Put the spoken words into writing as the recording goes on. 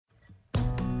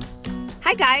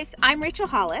Hi, guys. I'm Rachel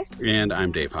Hollis. And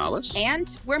I'm Dave Hollis.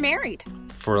 And we're married.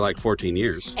 For like 14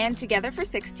 years. And together for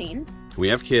 16. We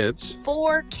have kids.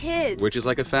 4 kids. Which is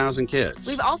like 1,000 kids.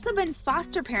 We've also been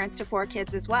foster parents to 4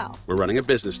 kids as well. We're running a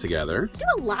business together. We do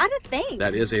a lot of things.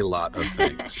 That is a lot of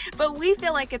things. But we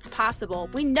feel like it's possible.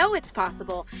 We know it's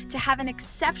possible to have an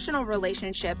exceptional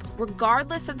relationship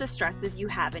regardless of the stresses you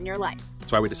have in your life.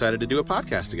 That's why we decided to do a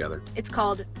podcast together. It's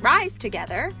called Rise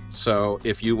Together. So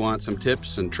if you want some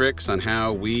tips and tricks on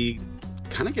how we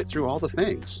kind of get through all the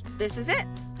things, this is it.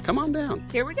 Come on down.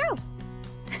 Here we go.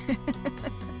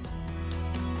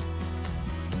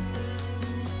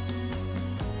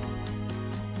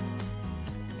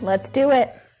 Let's do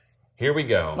it. Here we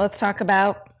go. Let's talk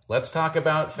about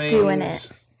things doing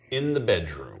it in the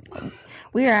bedroom.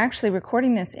 We are actually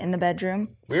recording this in the bedroom.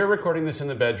 We are recording this in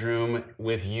the bedroom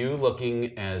with you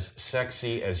looking as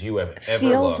sexy as you have ever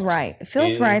Feels looked. right. It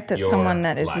feels right that someone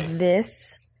that is life.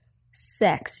 this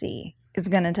sexy is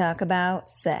going to talk about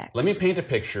sex. Let me paint a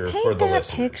picture for the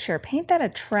listener. Paint that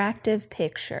attractive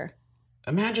picture.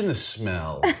 Imagine the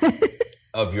smell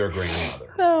of your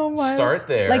grandmother. Oh my! Start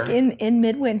there. Like in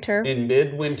midwinter. In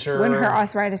midwinter, when her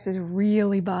arthritis is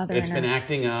really bothering her. It's been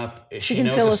acting up. She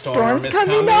knows can feel a storm is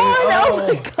coming on.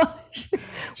 Oh my gosh!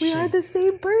 We are the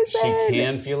same person. She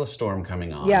can feel a storm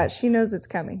coming on. Yeah, she knows it's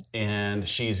coming. And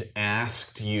she's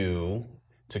asked you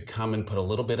to come and put a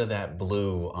little bit of that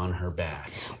blue on her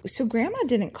back. So Grandma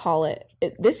didn't call it.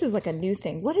 This is like a new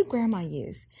thing. What did Grandma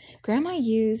use? Grandma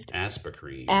used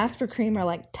Aspercreme or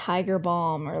like Tiger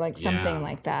Balm or like something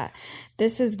like that.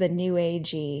 This is the new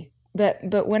agey.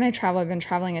 But when I travel, I've been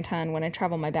traveling a ton. When I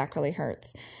travel, my back really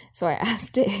hurts. So I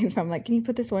asked Dave, I'm like, can you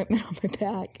put this ointment on my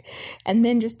back? And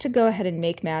then just to go ahead and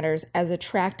make matters as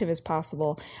attractive as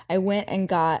possible, I went and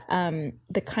got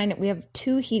we have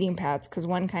 2 heating pads because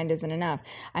one kind isn't enough.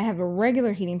 I have a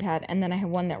regular heating pad and then I have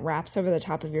one that wraps over the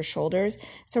top of your shoulders.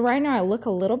 So right now I look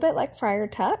a little bit like Friar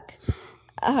Tuck.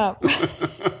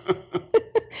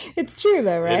 It's true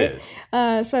though, right? It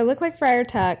is. So I look like Friar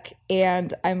Tuck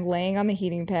and I'm laying on the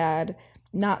heating pad,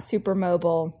 not super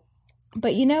mobile.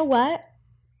 But you know what?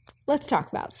 Let's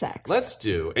talk about sex. Let's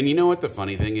do. And you know what the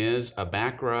funny thing is? A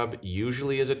back rub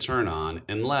usually is a turn on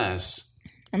unless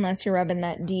you're rubbing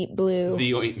that deep blue.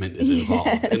 The ointment is involved,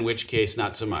 yes. In which case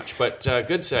not so much. But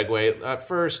good segue.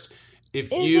 First,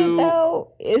 Is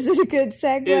it a good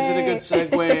segue? Is it a good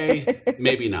segue?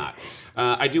 Maybe not.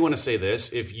 I do want to say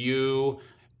this. If you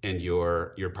and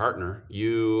your partner,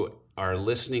 you are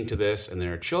listening to this and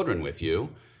there are children with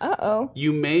you,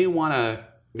 you may want to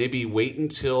maybe wait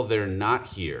until they're not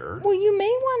here. Well, you may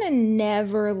want to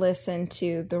never listen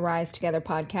to the Rise Together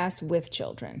podcast with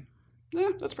children. Yeah,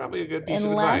 that's probably a good piece of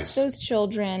advice. Unless those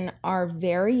children are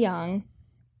very young.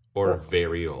 Or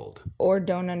very old. Or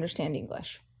don't understand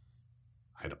English.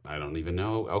 I don't even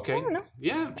know. Okay. I don't know.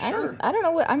 Yeah, sure. I don't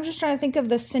know. I'm just trying to think of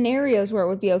the scenarios where it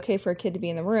would be okay for a kid to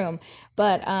be in the room.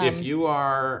 But if you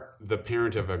are the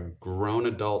parent of a grown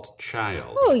adult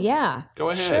child. Oh, yeah.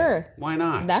 Go ahead. Sure. Why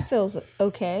not? That feels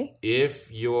okay.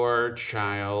 If your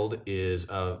child is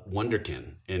a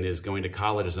wonderkin and is going to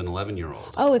college as an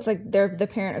 11-year-old. Oh, it's like they're the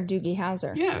parent of Doogie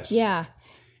Howser. Yes. Yeah.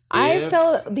 I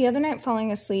fell the other night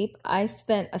falling asleep. I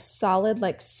spent a solid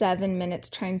 7 minutes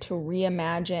trying to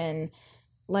reimagine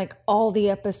all the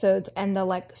episodes and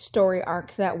the story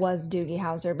arc that was Doogie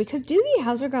Howser, because Doogie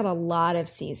Howser got a lot of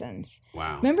seasons.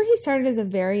 Wow. Remember, he started as a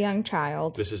very young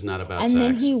child. This is not about and sex.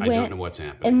 Then he I don't know what's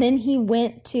happening. And then he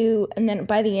went to, and then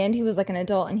by the end he was an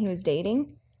adult and he was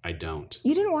dating. I don't.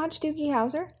 You didn't watch Doogie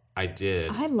Howser? I did.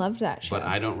 I loved that show. But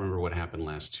I don't remember what happened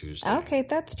last Tuesday. Okay,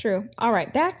 that's true. All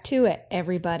right, back to it,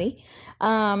 everybody.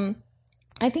 I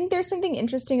think there's something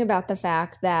interesting about the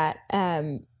fact that,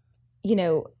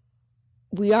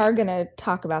 we are going to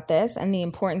talk about this and the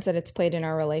importance that it's played in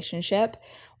our relationship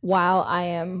while I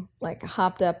am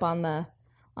hopped up on the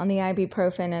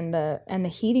ibuprofen and the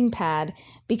heating pad,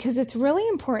 because it's really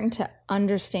important to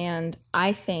understand,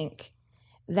 I think,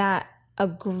 that a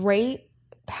great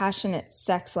passionate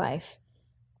sex life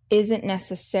isn't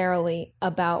necessarily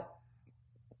about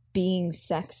being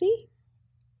sexy.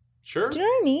 Sure. Do you know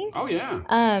what I mean? Oh,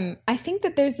 yeah. I think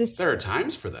that there's this... There are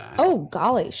times for that. Oh,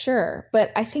 golly, sure.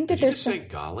 But I think that Did you just say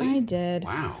golly? I did.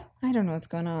 Wow. I don't know what's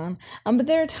going on. But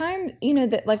there are times,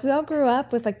 that we all grew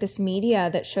up with this media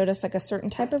that showed us a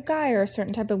certain type of guy or a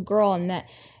certain type of girl, and that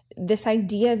this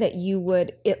idea that you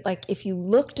would, if you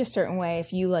looked a certain way,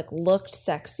 if you looked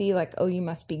sexy, oh, you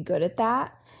must be good at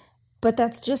that. But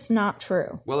that's just not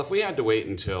true. Well, if we had to wait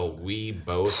until we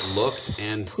both looked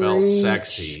and felt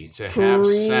sexy to have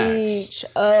sex,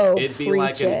 it'd be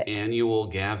like an annual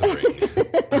gathering.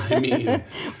 I mean,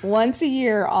 once a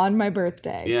year on my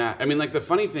birthday. Yeah. I mean, like, the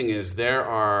funny thing is there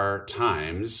are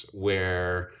times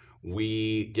where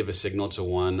we give a signal to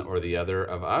one or the other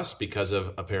of us because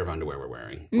of a pair of underwear we're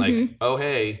wearing. Mm-hmm. Like, oh,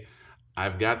 hey,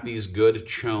 I've got these good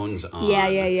chones on.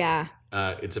 Yeah.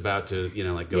 It's about to,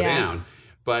 go down.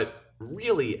 But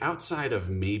really, outside of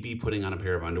maybe putting on a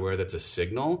pair of underwear that's a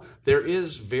signal, there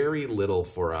is very little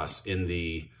for us in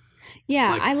the...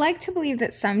 Yeah, I like to believe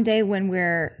that someday when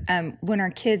when our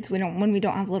kids, when we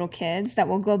don't have little kids, that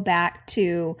we'll go back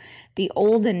to the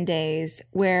olden days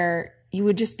where you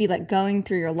would just be like going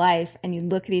through your life and you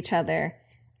look at each other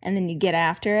and then you get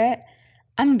after it.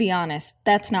 I'm going to be honest,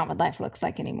 that's not what life looks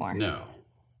like anymore. No.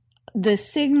 The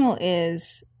signal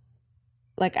is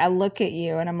like, I look at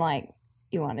you and I'm like,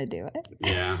 you want to do it?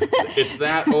 Yeah. It's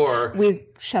that, or... we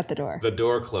shut the door. The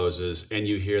door closes and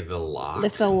you hear the lock.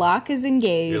 If the lock is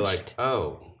engaged... You're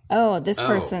like, this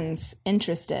person's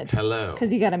interested. Hello.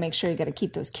 Because you got to make sure you got to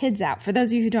keep those kids out. For those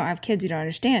of you who don't have kids, you don't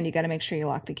understand, you got to make sure you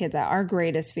lock the kids out. Our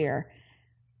greatest fear...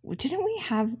 Didn't we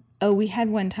have... Oh, we had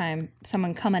one time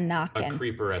someone come a knocking. A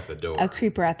creeper at the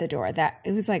door. That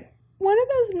it was like, what are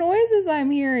those noises I'm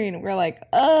hearing? We're like,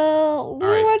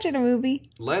 we're watching a movie.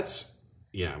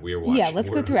 Yeah, we are watching. Yeah, let's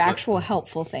go through actual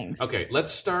helpful things. Okay,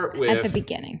 let's start with... At the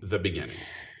beginning. The beginning.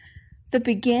 The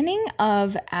beginning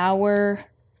of our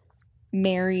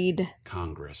married...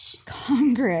 Congress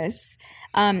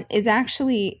is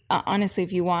actually, honestly,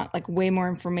 if you want like way more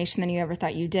information than you ever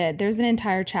thought you did, there's an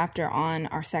entire chapter on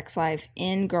our sex life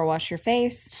in Girl Wash Your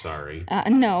Face. Sorry.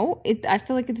 No, I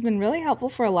feel like it's been really helpful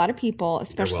for a lot of people,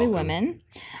 especially women.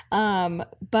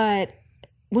 But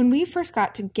when we first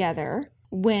got together...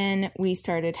 When we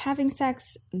started having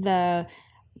sex, the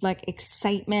like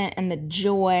excitement and the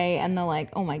joy and the like,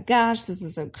 oh my gosh, this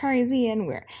is so crazy and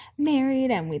we're married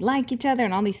and we like each other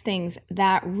and all these things,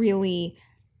 that really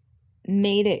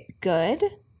made it good.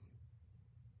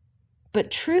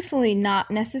 But truthfully, not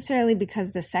necessarily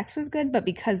because the sex was good, but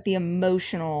because the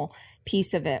emotional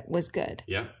piece of it was good.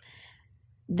 Yeah.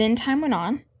 Then time went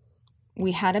on.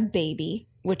 We had a baby,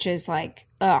 which is like,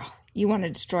 you want to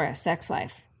destroy a sex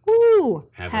life. Woo!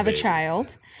 Have a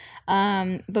child.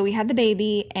 But we had the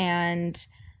baby and,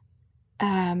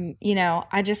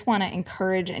 I just want to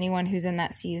encourage anyone who's in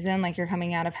that season, like you're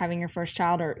coming out of having your first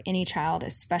child or any child,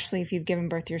 especially if you've given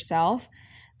birth yourself.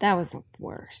 That was the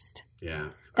worst. Yeah.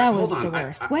 That was the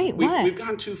worst. Wait, what?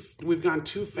 We've gone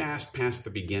too fast past the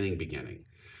beginning.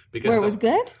 Because where it was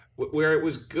good? Where it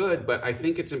was good, but I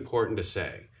think it's important to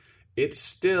say, it's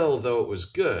still, though it was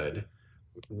good,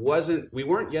 we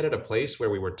weren't yet at a place where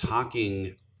we were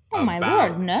talking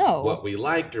about what we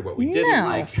liked or what we didn't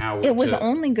like. It was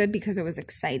only good because it was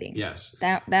exciting. Yes.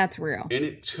 That's real. And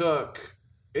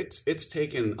it's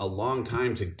taken a long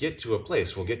time to get to a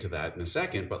place. We'll get to that in a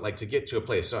second, but like to get to a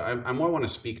place. So I more want to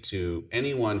speak to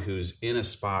anyone who's in a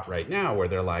spot right now where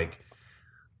they're like,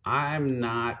 I'm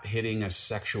not hitting a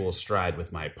sexual stride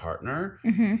with my partner.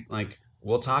 Mm-hmm. Like,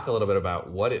 we'll talk a little bit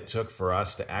about what it took for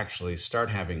us to actually start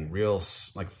having real,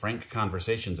 like, frank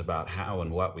conversations about how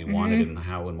and what we wanted and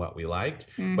how and what we liked.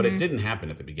 Mm-hmm. But it didn't happen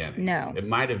at the beginning. No. It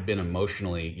might have been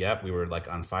emotionally, we were, like,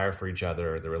 on fire for each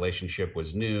other. The relationship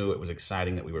was new. It was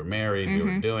exciting that we were married. Mm-hmm.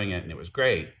 We were doing it, and it was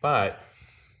great. But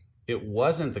it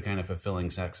wasn't the kind of fulfilling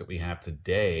sex that we have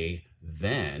today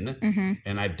then. Mm-hmm.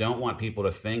 And I don't want people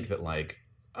to think that, like,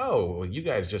 oh, well, you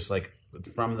guys just, like,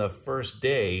 from the first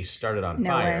day started on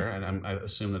fire. And I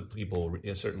assume that people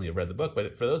certainly have read the book,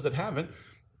 but for those that haven't,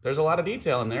 there's a lot of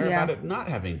detail in there about it not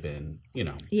having been,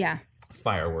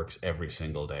 fireworks every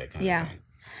single day kind of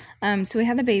thing. So we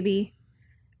had the baby,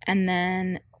 and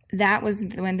then that was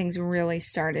when things really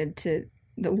the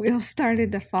wheels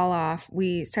started to fall off.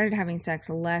 We started having sex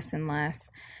less and less,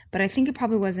 but I think it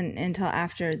probably wasn't until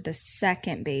after the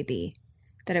second baby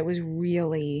that it was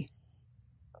really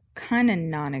kind of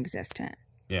non-existent.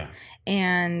 Yeah.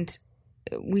 And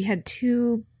we had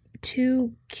two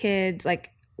kids,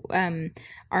 like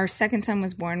our second son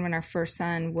was born when our first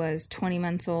son was 20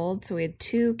 months old. So we had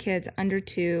two kids under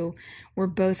 2. We're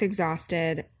both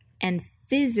exhausted, and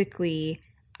physically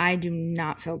I do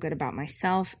not feel good about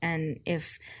myself. And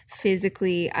if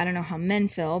physically, I don't know how men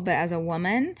feel, but as a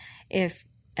woman,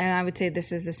 and I would say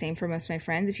this is the same for most of my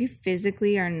friends, if you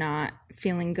physically are not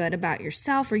feeling good about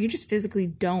yourself, or you just physically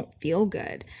don't feel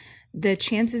good, the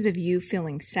chances of you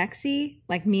feeling sexy,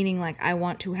 like meaning like I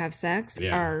want to have sex,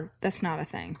 that's not a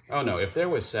thing. Oh no, if there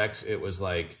was sex, it was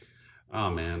like, oh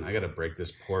man, I got to break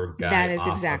this poor guy that is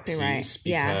off exactly a piece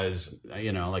because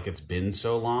like it's been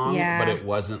so long, but it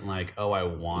wasn't like, oh, I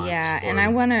want. Yeah, and I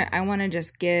want to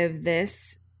just give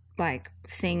this like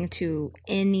thing to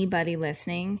anybody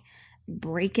listening.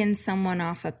 breaking someone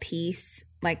off a piece,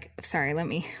 like, sorry, let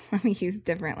me use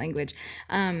different language.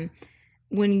 Of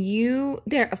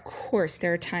course,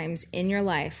 there are times in your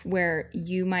life where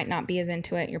you might not be as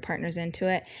into it, your partner's into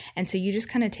it. And so you just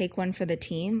kind of take one for the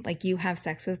team, like you have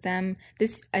sex with them.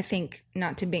 This, I think,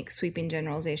 not to make sweeping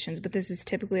generalizations, but this is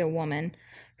typically a woman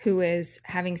who is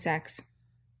having sex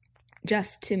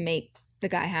just to make the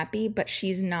guy happy, but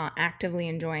she's not actively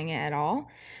enjoying it at all,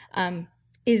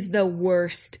 is the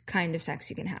worst kind of sex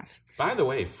you can have. By the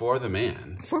way, for the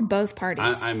man. For both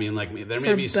parties. I mean, like, there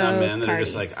may be some men that are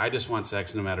just like, I just want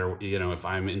sex no matter, if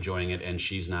I'm enjoying it and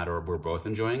she's not, or we're both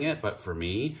enjoying it. But for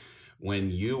me,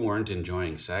 when you weren't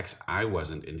enjoying sex, I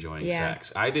wasn't enjoying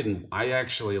sex. I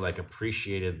actually like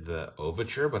appreciated the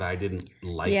overture, but I didn't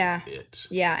like it.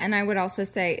 Yeah. And I would also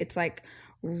say it's like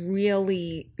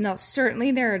really, no,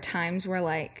 certainly there are times where,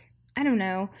 like, I don't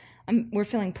know, we're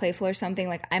feeling playful or something,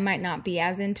 like I might not be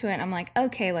as into it. I'm like,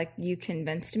 okay, like you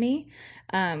convinced me.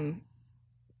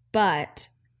 But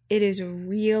it is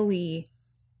really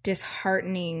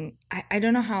disheartening. I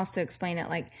don't know how else to explain it.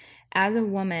 Like, as a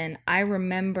woman, I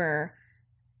remember,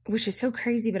 which is so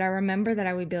crazy, but I remember that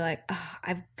I would be like, oh,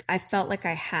 I felt like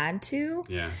I had to.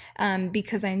 Yeah.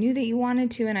 Because I knew that you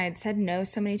wanted to, and I had said no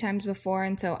so many times before.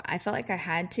 And so I felt like I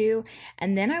had to.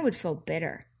 And then I would feel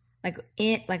bitter. Like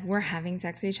we're having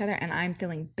sex with each other and I'm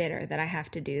feeling bitter that I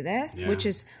have to do this, which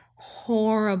is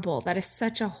horrible. That is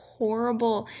such a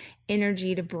horrible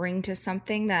energy to bring to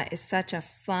something that is such a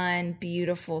fun,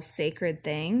 beautiful, sacred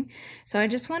thing. So I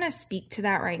just want to speak to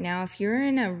that right now. If you're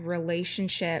in a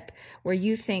relationship where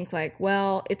you think like,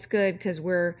 well, it's good because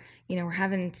we're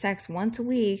having sex once a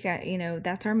week,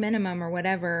 that's our minimum or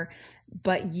whatever,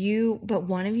 but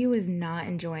one of you is not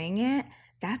enjoying it,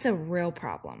 that's a real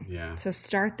problem. Yeah. So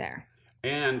start there.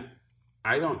 And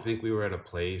I don't think we were at a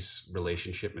place,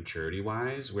 relationship maturity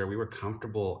wise, where we were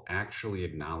comfortable actually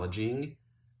acknowledging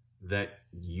that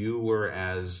you were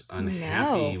as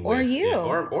unhappy with or you.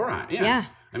 Or I. Yeah. Yeah.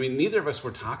 I mean, neither of us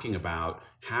were talking about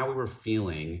how we were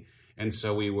feeling. And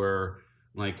so we were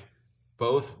like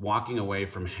both walking away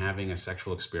from having a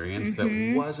sexual experience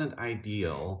that wasn't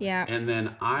ideal. Yeah. And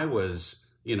then I was,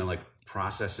 like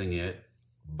processing it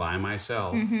by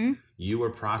myself. You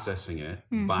were processing it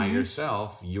by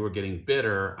yourself. You were getting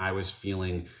bitter. I was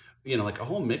feeling, like a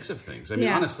whole mix of things. I mean,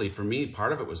 honestly, for me,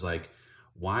 part of it was like,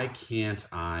 why can't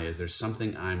I, is there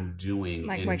something I'm doing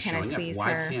like, in showing up?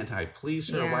 Why can't I please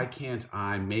her? Yeah. Why can't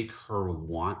I make her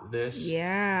want this?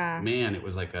 Yeah. Man, it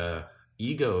was like a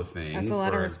ego thing. That's a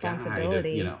lot of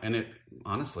responsibility. And it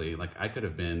honestly, like I could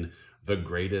have been the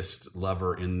greatest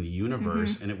lover in the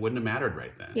universe and it wouldn't have mattered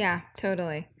right then. Yeah,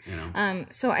 totally.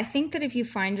 So I think that if you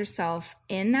find yourself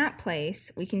in that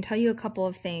place, we can tell you a couple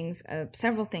of things,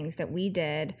 several things that we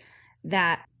did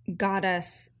that got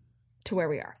us to where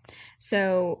we are.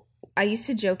 So I used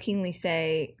to jokingly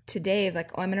say to Dave,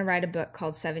 like, oh, I'm going to write a book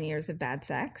called 7 Years of Bad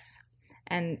Sex.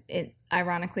 And it,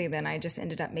 ironically, then I just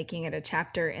ended up making it a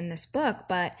chapter in this book.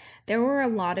 But there were a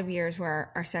lot of years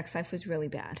where our sex life was really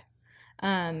bad.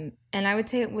 And I would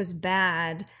say it was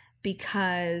bad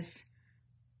because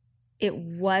it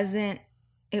wasn't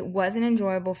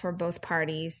enjoyable for both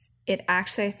parties. It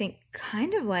actually, I think,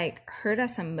 kind of like hurt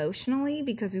us emotionally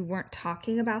because we weren't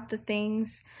talking about the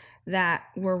things that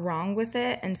were wrong with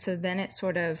it. And so then it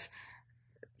sort of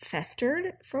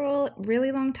festered for a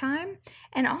really long time.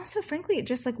 And also, frankly, it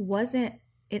just like wasn't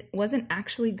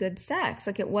actually good sex.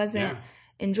 Like it wasn't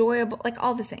enjoyable, like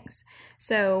all the things.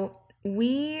 So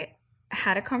we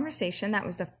had a conversation. That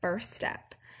was the first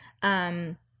step,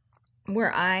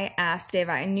 where I asked Dave,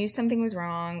 I knew something was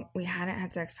wrong. We hadn't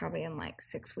had sex probably in like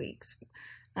 6 weeks.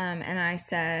 And I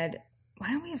said, why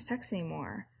don't we have sex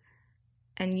anymore?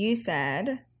 And you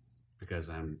said, because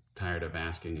I'm tired of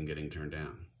asking and getting turned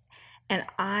down. And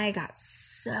I got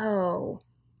so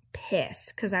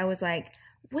pissed because I was like,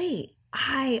 wait,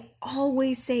 I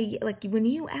always say, like, when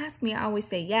you ask me, I always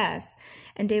say yes.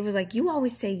 And Dave was like, you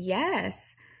always say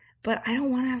yes, but I don't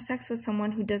want to have sex with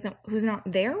someone who's not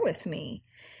there with me.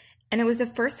 And it was the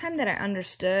first time that I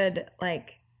understood,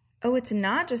 like, oh, it's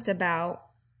not just about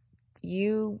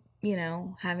you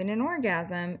having an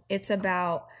orgasm. It's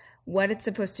about what it's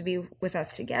supposed to be with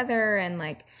us together and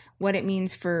like what it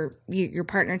means for your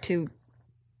partner to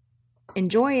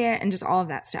enjoy it and just all of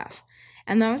that stuff.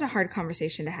 And that was a hard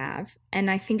conversation to have. And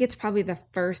I think it's probably the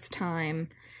first time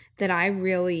that I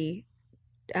really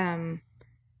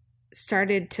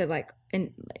started to like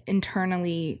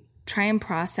internally try and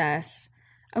process,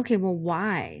 okay, well,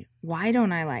 why? Why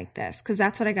don't I like this? Because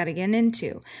that's what I got to get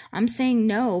into. I'm saying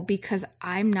no because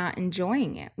I'm not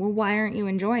enjoying it. Well, why aren't you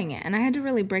enjoying it? And I had to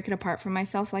really break it apart for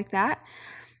myself like that.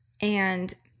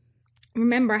 And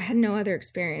remember, I had no other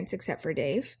experience except for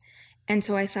Dave. And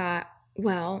so I thought,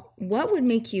 well, what would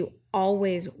make you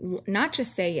always not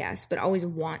just say yes, but always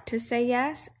want to say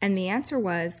yes? And the answer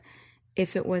was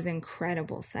if it was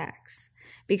incredible sex.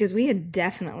 Because we had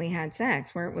definitely had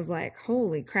sex where it was like,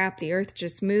 holy crap, the earth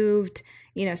just moved,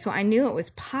 so I knew it was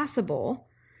possible.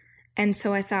 And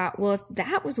so I thought, well, if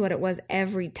that was what it was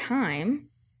every time,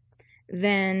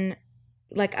 then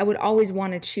like I would always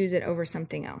want to choose it over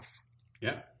something else.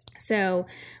 Yeah. So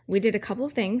we did a couple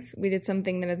of things. We did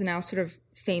something that is now sort of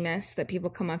famous that people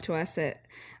come up to us at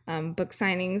book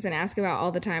signings and ask about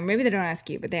all the time. Maybe they don't ask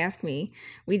you, but they ask me.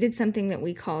 We did something that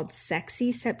we called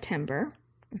Sexy September.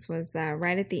 This was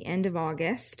right at the end of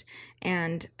August.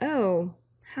 And, oh,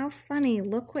 how funny.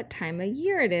 Look what time of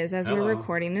year it is as We're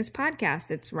recording this podcast.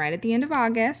 It's right at the end of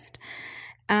August.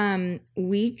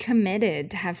 We committed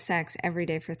to have sex every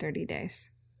day for 30 days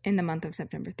in the month of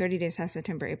September. 30 days has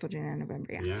September, April, June, and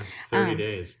November. Yeah, 30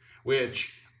 days.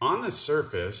 Which on the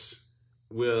surface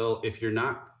will, if you're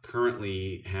not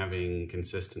currently having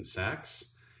consistent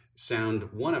sex,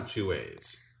 sound one of two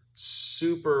ways.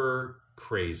 Super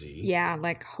crazy. Yeah,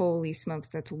 like holy smokes,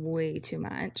 that's way too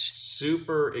much.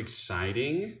 Super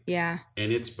exciting. Yeah.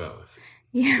 And it's both.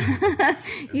 Yeah.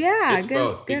 Yeah. It's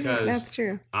both because that's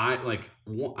true.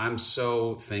 I'm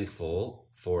so thankful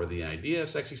for the idea of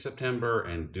Sexy September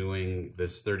and doing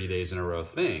this 30 days in a row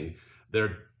thing.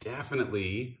 There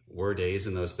definitely were days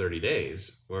in those 30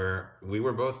 days where we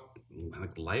were both,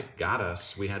 like, life got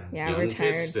us. We had young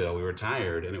kids still. We were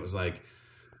tired. And it was like,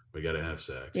 we got to have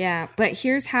sex. Yeah. But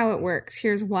here's how it works.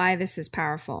 Here's why this is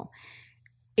powerful.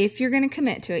 If you're going to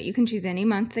commit to it, you can choose any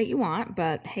month that you want.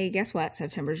 But hey, guess what?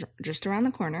 September's just around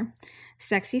the corner.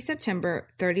 Sexy September,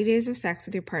 30 days of sex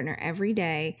with your partner every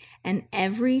day. And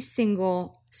every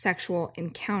single sexual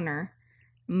encounter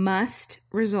must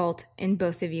result in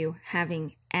both of you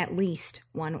having at least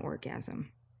one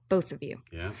orgasm. Both of you.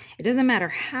 Yeah. It doesn't matter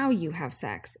how you have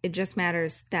sex. It just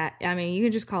matters that, you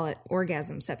can just call it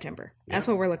Orgasm September. That's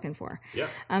what we're looking for. Yeah.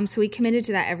 So we committed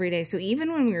to that every day. So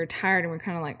even when we were tired and we're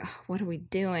kind of like, oh, what are we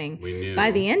doing? We knew.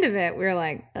 By the end of it, we were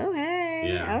like, oh,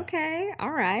 hey, okay,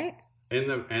 all right. And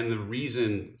the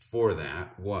reason for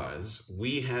that was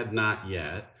we had not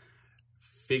yet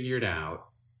figured out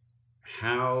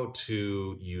how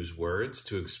to use words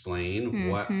to explain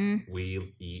what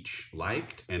we each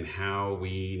liked and how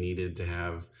we needed to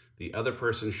have the other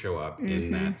person show up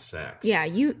in that sex. Yeah,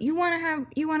 you want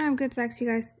to have good sex, you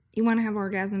guys. You want to have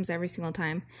orgasms every single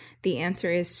time. The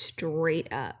answer is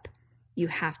straight up. You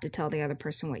have to tell the other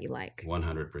person what you like.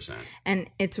 100%. And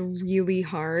it's really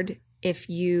hard if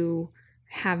you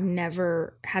have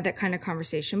never had that kind of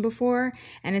conversation before,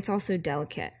 and it's also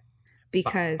delicate.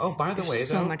 Because by the way,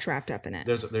 so much wrapped up in it.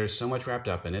 There's so much wrapped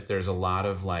up in it. There's a lot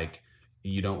of like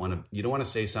you don't want to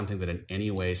say something that in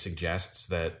any way suggests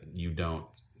that you don't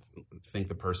think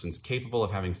the person's capable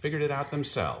of having figured it out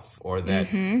themselves or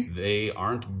that they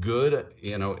aren't good,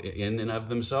 in and of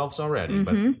themselves already.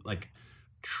 But like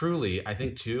truly, I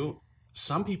think too,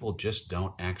 some people just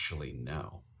don't actually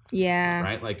know. Yeah.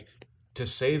 Right? Like to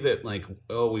say that like,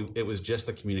 it was just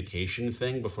a communication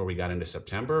thing before we got into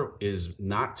September is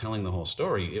not telling the whole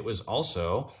story. It was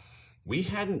also, we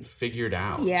hadn't figured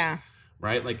out. Yeah.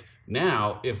 Right? Like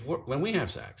now, when we have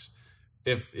sex,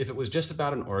 if it was just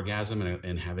about an orgasm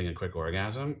and having a quick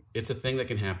orgasm, it's a thing that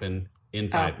can happen in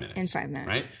 5 minutes. In 5 minutes.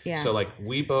 Right? Yeah. So like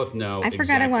we both know. I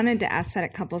forgot I wanted to ask that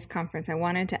at couples conference. I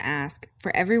wanted to ask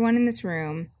for everyone in this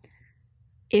room,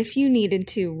 if you needed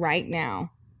to right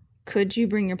now, could you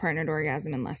bring your partner to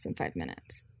orgasm in less than 5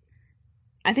 minutes?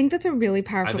 I think that's a really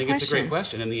powerful question. It's a great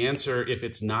question. And the answer, if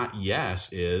it's not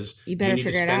yes, is you need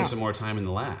to spend some more time in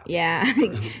the lab. Yeah.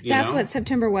 That's what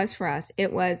September was for us.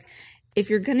 It was,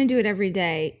 if you're going to do it every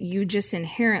day, you just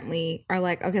inherently are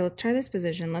like, okay, let's try this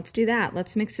position. Let's do that.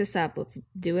 Let's mix this up. Let's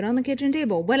do it on the kitchen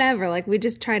table, whatever. Like we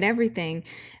just tried everything,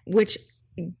 which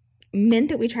meant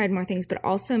that we tried more things, but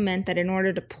also meant that in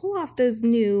order to pull off those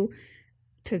new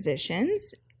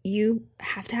positions, you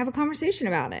have to have a conversation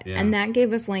about it. Yeah. And that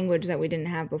gave us language that we didn't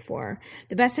have before.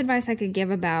 The best advice I could give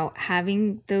about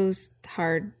having those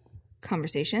hard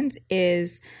conversations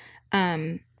is,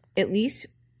 at least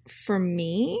for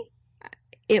me,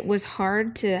 it was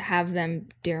hard to have them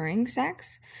during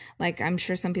sex. Like, I'm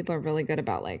sure some people are really good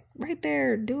about like, right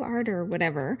there, do it harder,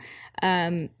 whatever.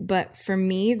 But for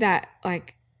me, that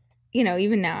like,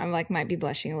 even now I'm like, might be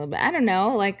blushing a little bit. I don't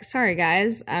know. Like, sorry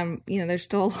guys. There's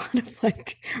still a lot of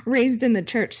like raised in the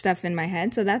church stuff in my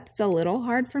head. So that's a little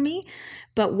hard for me.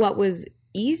 But what was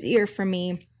easier for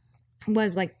me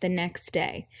was like the next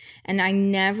day. And I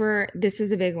never, this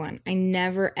is a big one. I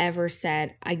never ever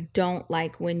said, I don't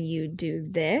like when you do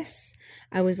this.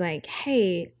 I was like,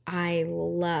 hey, I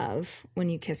love when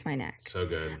you kiss my neck. So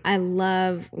good. I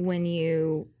love when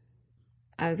you,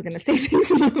 I was going to say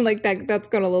things like that. That's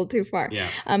gone a little too far. Yeah.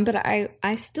 But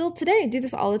I still today do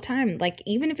this all the time. Like,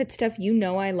 even if it's stuff you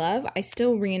know I love, I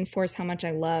still reinforce how much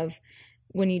I love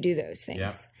when you do those things.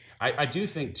 Yeah. I do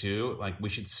think too, like we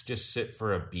should just sit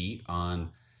for a beat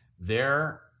on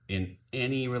there in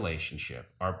any relationship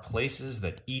are places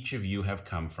that each of you have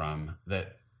come from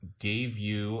that gave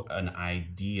you an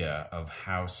idea of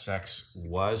how sex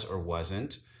was or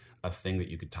wasn't a thing that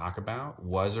you could talk about,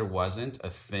 was or wasn't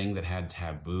a thing that had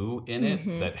taboo in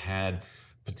it, that had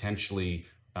potentially,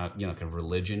 kind of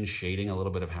religion shading a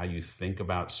little bit of how you think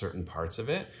about certain parts of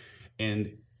it.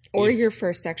 And or your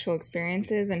first sexual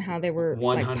experiences and how they were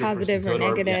like positive or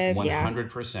negative.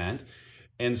 100%.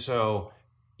 And so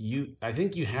I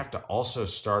think you have to also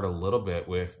start a little bit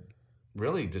with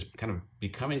really just kind of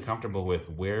becoming comfortable with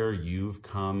where you've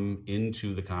come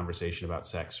into the conversation about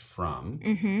sex from,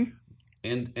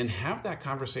 and have that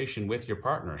conversation with your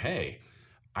partner. Hey,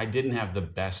 I didn't have the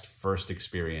best first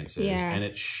experiences, and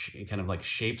it kind of like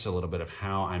shapes a little bit of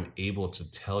how I'm able to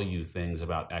tell you things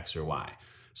about X or Y.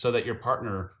 So that your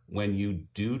partner, when you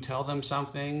do tell them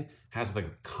something, has the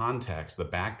context, the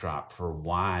backdrop for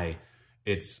why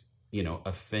it's,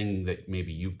 a thing that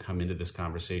maybe you've come into this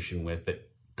conversation with that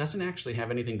doesn't actually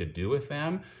have anything to do with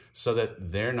them, so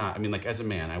that they're not, like as a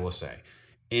man, I will say,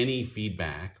 any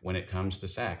feedback when it comes to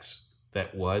sex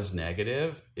that was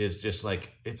negative is just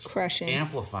like, it's crushing,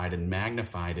 amplified and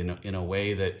magnified in a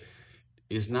way that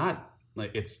is not,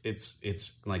 like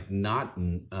it's like not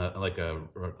like a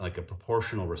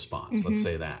proportional response. Let's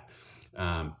say that,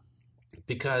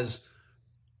 because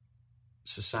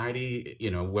society,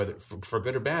 whether for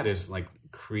good or bad, is like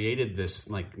created this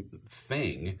like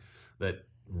thing that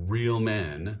real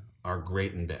men are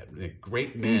great in bed. Like,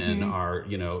 great men are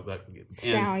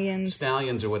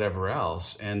stallions or whatever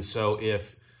else. And so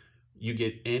if you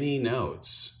get any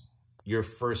notes, your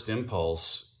first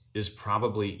impulse is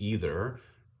probably either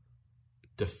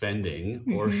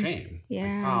defending or shame.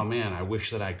 Yeah. Like, oh man, I wish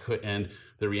that I could. And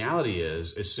the reality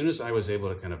is, as soon as I was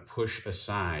able to kind of push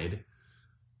aside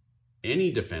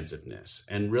any defensiveness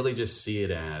and really just see it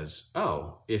as,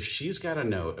 oh, if she's got a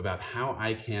note about how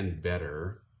I can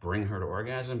better bring her to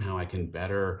orgasm, how I can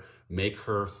better make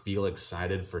her feel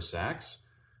excited for sex,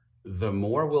 the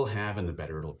more we'll have and the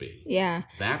better it'll be. Yeah.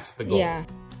 That's the goal. Yeah.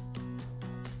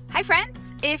 Hi,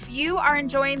 friends. If you are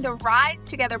enjoying the Rise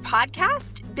Together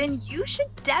podcast, then you should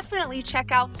definitely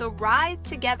check out the Rise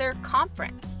Together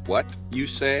conference. What? You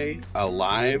say a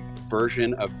live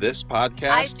version of this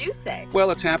podcast? I do say.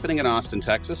 Well, it's happening in Austin,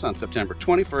 Texas on September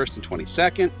 21st and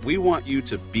 22nd. We want you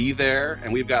to be there,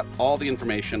 and we've got all the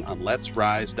information on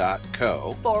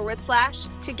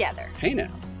letsrise.co/together. Hey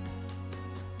now.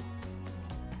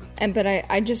 But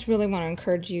I just really want to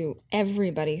encourage you,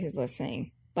 everybody who's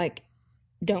listening, like,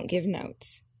 don't give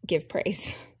notes, give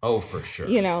praise. Oh, for sure.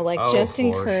 Just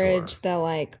encourage the,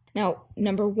 like, now,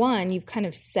 number one, you kind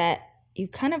of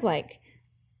like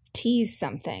tease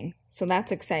something. So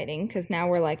that's exciting because now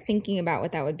we're like thinking about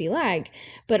what that would be like.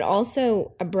 But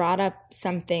also I brought up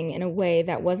something in a way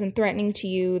that wasn't threatening to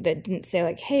you, that didn't say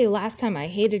like, hey, last time I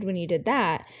hated when you did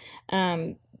that.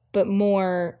 But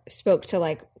more spoke to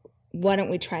like, why don't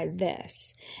we try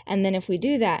this? And then if we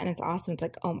do that and it's awesome, it's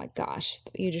like, oh my gosh,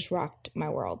 you just rocked my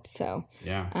world. So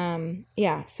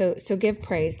so give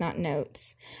praise, not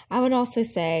notes. I would also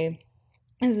say,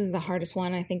 this is the hardest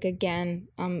one, I think, again,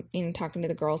 talking to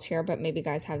the girls here, but maybe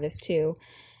guys have this too.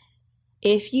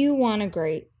 If you want a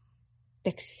great,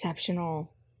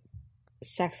 exceptional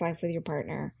sex life with your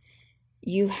partner,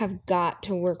 you have got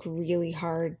to work really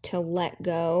hard to let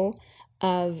go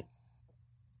of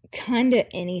kind of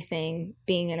anything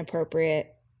being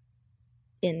inappropriate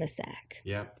in the sack.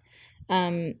 Yep.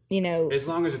 As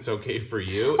long as it's okay for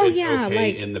you, it's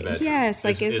okay in the bedroom. Yes,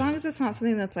 as long as it's not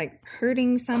something that's like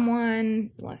hurting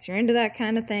someone, unless you're into that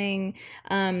kind of thing.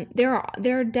 There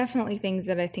are definitely things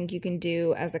that I think you can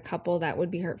do as a couple that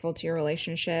would be hurtful to your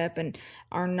relationship and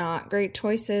are not great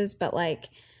choices, but like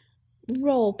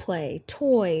role play,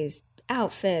 toys,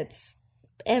 outfits,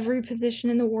 every position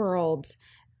in the world,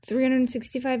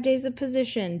 365 days of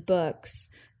position, books,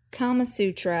 Kama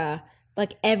Sutra,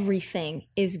 like everything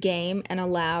is game and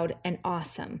allowed and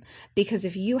awesome. Because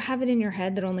if you have it in your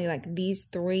head that only like these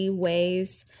 3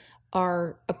 ways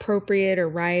are appropriate or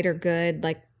right or good,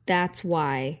 like that's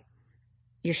why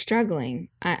you're struggling.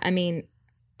 I mean,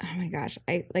 oh my gosh,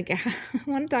 I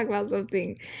want to talk about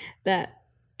something that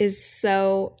is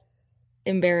so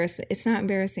embarrassing. It's not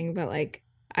embarrassing, but like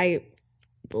I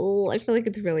feel like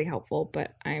it's really helpful,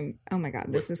 but oh my God,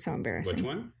 this is so embarrassing. Which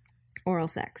one? Oral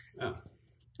sex. Oh.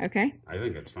 Okay. I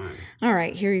think it's fine. All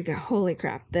right, here you go. Holy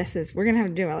crap. We're going to have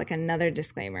to do like another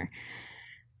disclaimer.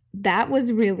 That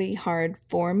was really hard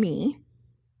for me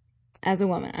as a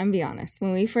woman. I'm be honest.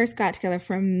 When we first got together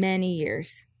for many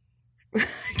years, I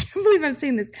can't believe I'm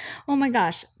saying this. Oh my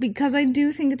gosh. Because I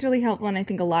do think it's really helpful and I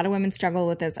think a lot of women struggle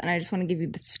with this, and I just want to give you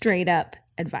the straight up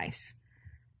advice.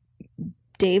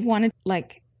 Dave wanted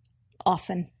like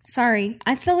often. Sorry.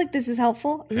 I feel like this is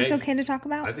helpful. Is this okay to talk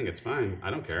about? I think it's fine.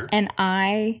 I don't care. And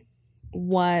I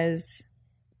was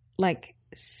like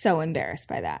so embarrassed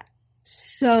by that.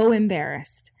 So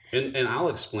embarrassed. And I'll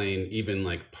explain, even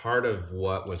like part of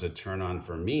what was a turn on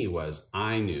for me was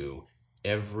I knew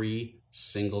every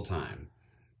single time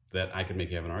that I could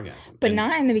make you have an orgasm. But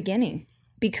not in the beginning,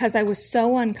 because I was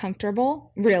so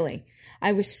uncomfortable. Really.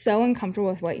 I was so uncomfortable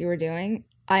with what you were doing.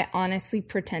 I honestly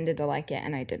pretended to like it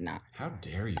and I did not. How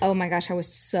dare you? Oh my gosh, I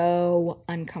was so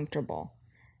uncomfortable.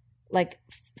 Like,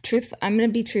 I'm going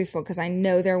to be truthful because I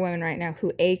know there are women right now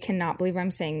who A, cannot believe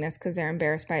I'm saying this because they're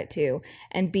embarrassed by it too,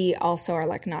 and B, also are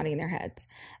like nodding their heads.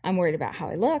 I'm worried about how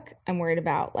I look. I'm worried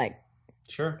about like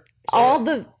all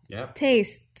the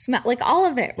taste, smell, like all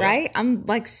of it, right? I'm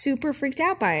like super freaked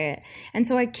out by it. And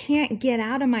so I can't get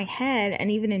out of my head and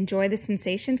even enjoy the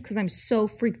sensations because I'm so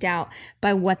freaked out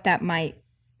by what that might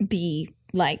be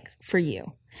like for you.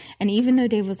 And even though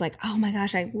Dave was like, oh my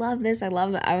gosh, I love this, I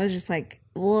love that, I was just like,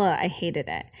 ugh, I hated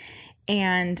it.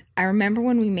 And I remember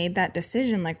when we made that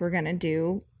decision, like we're going to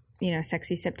do,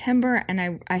 Sexy September.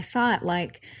 And I thought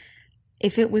like,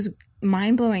 if it was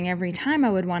mind blowing every time, I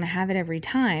would want to have it every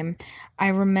time. I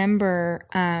remember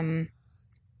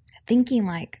thinking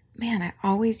like, man, I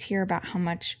always hear about how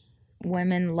much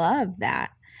women love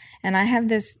that. And I have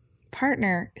this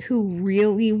partner who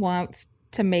really wants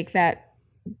to make that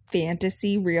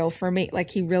fantasy real for me.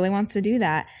 Like he really wants to do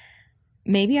that.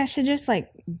 Maybe I should just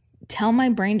like tell my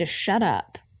brain to shut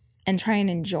up and try and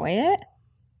enjoy it.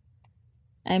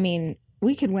 I mean,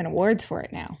 we could win awards for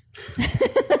it now.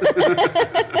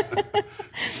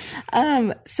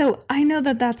 So I know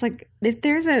that that's like, if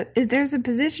there's a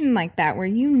position like that where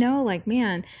like,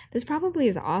 man, this probably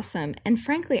is awesome. And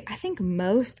frankly, I think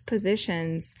most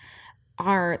positions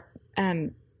are,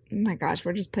 my gosh,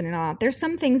 we're just putting it all out. There's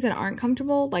some things that aren't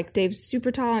comfortable, like Dave's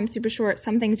super tall, I'm super short.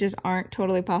 Some things just aren't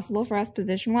totally possible for us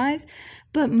position-wise.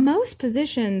 But most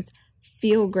positions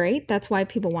feel great. That's why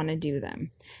people want to do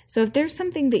them. So if there's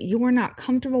something that you are not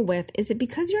comfortable with, is it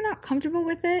because you're not comfortable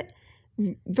with it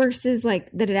versus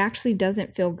like that it actually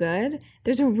doesn't feel good?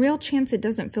 There's a real chance it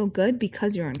doesn't feel good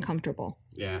because you're uncomfortable.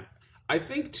 Yeah. I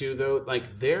think too, though,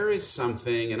 like there is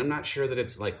something, and I'm not sure that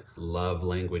it's like love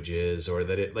languages or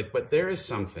that it like, but there is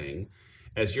something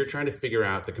as you're trying to figure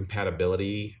out the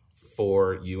compatibility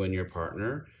for you and your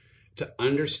partner to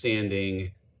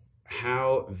understanding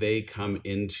how they come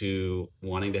into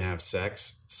wanting to have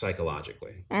sex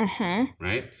psychologically.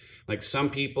 Right? Like some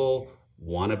people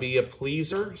want to be a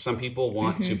pleaser. Some people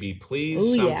want to be pleased.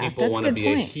 Ooh, some people want to be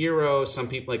a hero. Some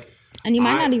people like, and you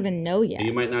might not even know yet.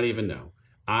 You might not even know.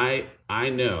 I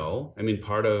know, I mean,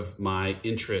 part of my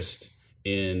interest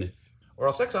in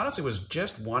oral sex, honestly, was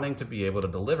just wanting to be able to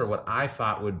deliver what I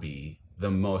thought would be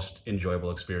the most enjoyable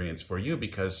experience for you,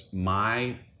 because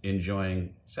my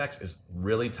enjoying sex is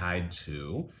really tied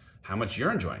to how much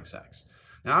you're enjoying sex.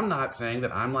 Now, I'm not saying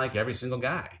that I'm like every single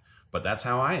guy, but that's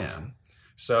how I am.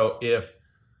 So if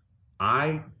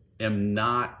I am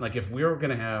not, like if we were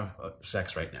going to have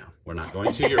sex right now, we're not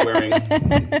going to, you're wearing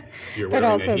but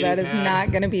also that is not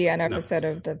going to be an episode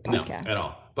of the podcast. No, at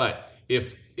all. But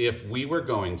if we were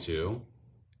going to,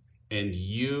 and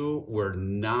you were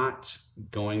not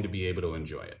going to be able to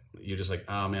enjoy it, you're just like,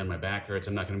 oh man, my back hurts,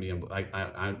 I'm not going to be,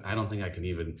 I don't think I can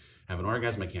even have an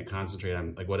orgasm, I can't concentrate,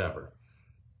 I'm like, whatever.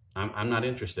 I'm not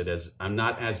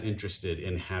as interested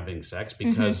in having sex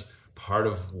because part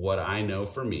of what I know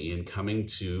for me in coming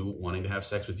to wanting to have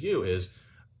sex with you is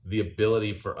the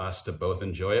ability for us to both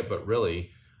enjoy it, but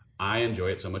really I enjoy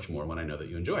it so much more when I know that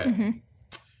you enjoy it.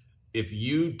 If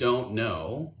you don't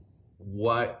know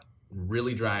what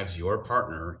really drives your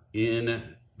partner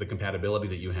in the compatibility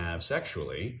that you have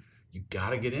sexually, you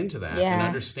got to get into that and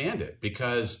understand it,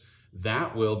 because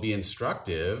that will be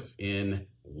instructive in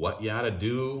what you ought to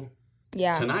do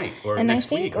tonight or and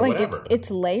next week or whatever. And I think it's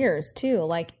layers too.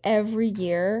 Like every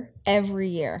year,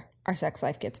 our sex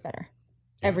life gets better.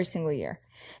 Every single year,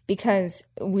 because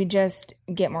we just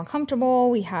get more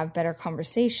comfortable. We have better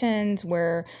conversations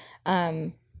where,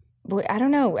 I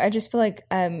don't know. I just feel like,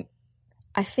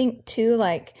 I think too,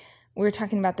 like we were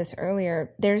talking about this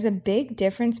earlier, there's a big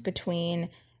difference between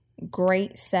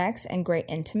great sex and great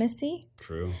intimacy.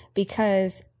 True.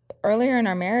 Because earlier in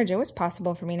our marriage, it was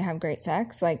possible for me to have great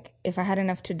sex. Like if I had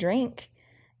enough to drink,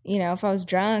 you know, if I was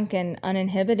drunk and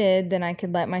uninhibited, then I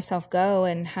could let myself go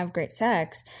and have great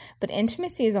sex. But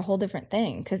intimacy is a whole different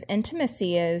thing, because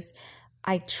intimacy is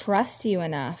I trust you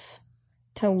enough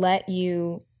to let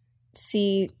you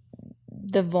see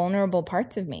the vulnerable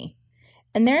parts of me.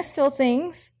 And there are still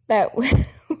things that we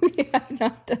have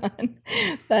not done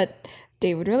that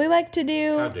Dave would really like to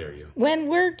do. How dare you? When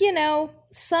we're, you know,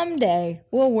 someday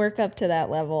we'll work up to that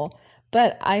level.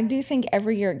 But I do think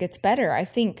every year it gets better. I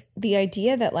think the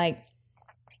idea that like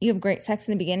you have great sex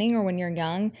in the beginning or when you're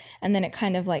young and then it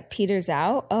kind of like peters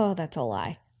out, oh, that's a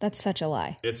lie. That's such a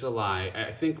lie. It's a lie.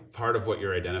 I think part of what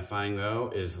you're identifying,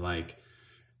 though, is like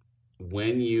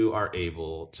when you are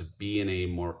able to be in a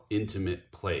more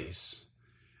intimate place,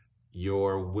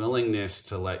 your willingness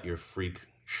to let your freak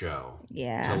show,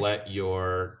 to let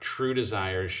your true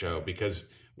desires show, because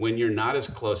when you're not as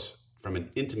close from an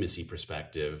intimacy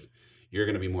perspective, you're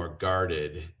going to be more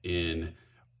guarded in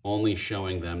only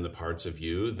showing them the parts of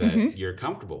you that you're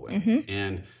comfortable with.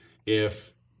 And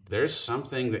if there's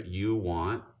something that you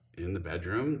want in the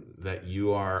bedroom that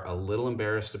you are a little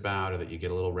embarrassed about, or that you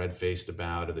get a little red-faced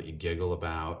about, or that you giggle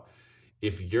about,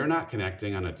 if you're not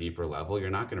connecting on a deeper level, you're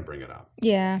not going to bring it up.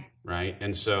 Yeah. Right?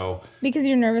 And so... because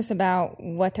you're nervous about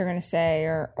what they're going to say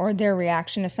or their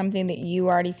reaction to something that you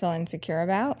already feel insecure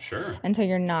about. Sure. And so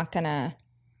you're not going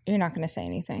to say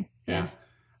anything. Yeah.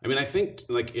 I mean, I think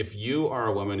like if you are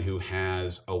a woman who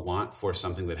has a want for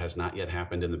something that has not yet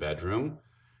happened in the bedroom,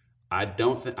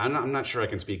 I'm not sure I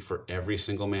can speak for every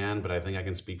single man, but I think I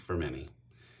can speak for many.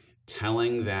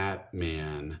 Telling that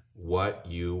man what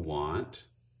you want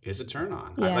is a turn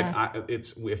on. Yeah.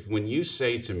 When you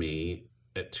say to me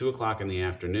at 2:00 in the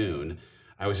afternoon,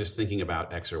 I was just thinking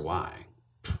about X or Y,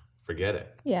 forget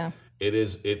it. Yeah.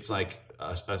 It's like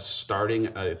a starting,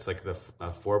 it's like a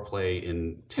foreplay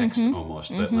in text almost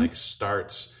that like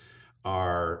starts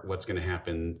are what's going to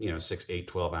happen, 6, 8,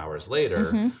 12 hours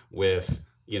later with,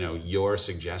 you're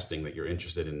suggesting that you're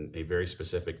interested in a very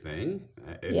specific thing.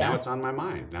 Now it's on my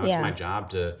mind. Now it's my job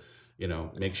to,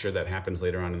 make sure that happens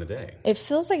later on in the day. It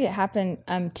feels like it happened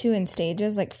too in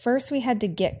stages. Like first we had to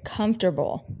get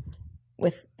comfortable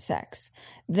with sex.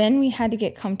 Then we had to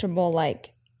get comfortable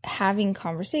like having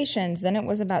conversations. Then it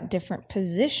was about different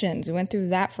positions. We went through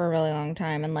that for a really long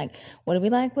time. And like, what do we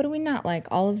like? What do we not like?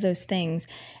 All of those things.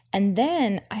 And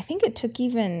then I think it took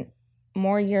even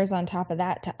more years on top of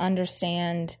that to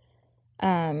understand,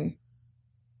 I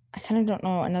kind of don't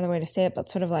know another way to say it, but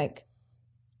sort of like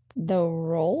the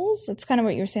roles. It's kind of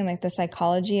what you're saying, like the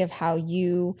psychology of how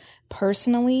you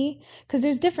personally, because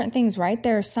there's different things, right?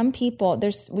 There are some people,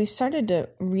 we've started to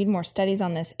read more studies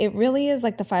on this. It really is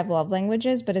like the 5 love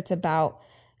languages, but it's about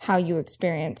how you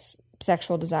experience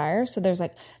sexual desire. So there's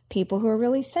like people who are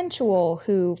really sensual,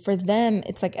 who for them,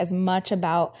 it's like as much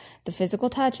about the physical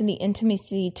touch and the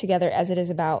intimacy together as it is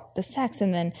about the sex.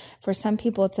 And then for some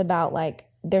people, it's about like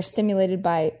they're stimulated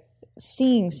by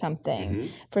seeing something.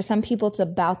 For some people, it's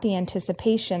about the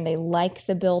anticipation. They like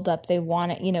the buildup. They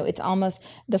want it. It's almost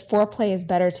the foreplay is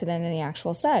better to them than the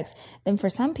actual sex. Then for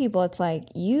some people, it's like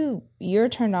you're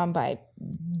turned on by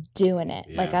doing it.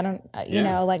 Like I don't,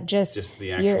 like just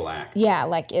the actual act. Yeah,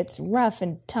 like it's rough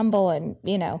and tumble and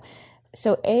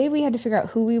So A, we had to figure out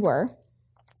who we were,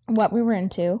 what we were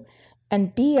into,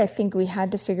 and B, I think we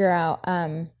had to figure out.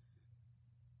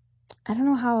 I don't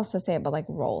know how else to say it, but like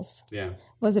roles. Yeah.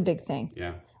 Was a big thing.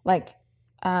 Yeah. Like,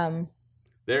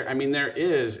 there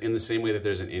is, in the same way that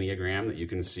there's an Enneagram that you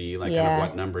can see like kind of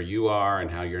what number you are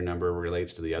and how your number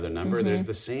relates to the other number. There's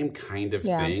the same kind of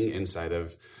thing inside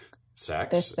of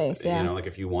sex. This space, like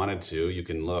if you wanted to, you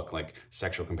can look like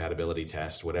sexual compatibility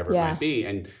test, whatever it might be.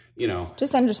 And,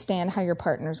 just understand how your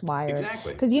partner's wired.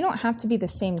 Exactly. Because you don't have to be the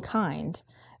same kind.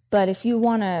 But if you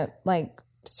want to like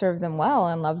serve them well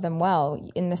and love them well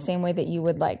in the same way that you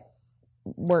would like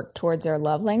work towards their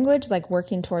love language, like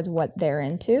working towards what they're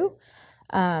into.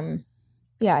 I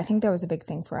think that was a big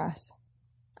thing for us.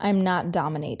 I'm not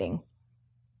dominating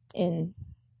in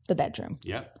the bedroom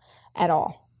at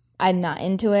all. I'm not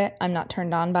into it. I'm not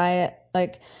turned on by it.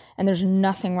 Like, and there's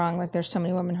nothing wrong. Like there's so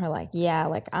many women who are like, yeah,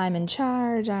 like I'm in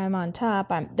charge. I'm on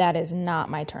top. That is not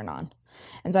my turn on.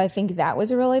 And so I think that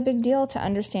was a really big deal to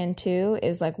understand too,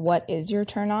 is like, what is your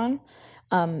turn on?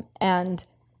 And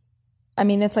I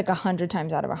mean, it's like 100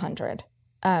 times out of 100.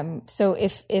 So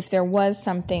if there was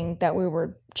something that we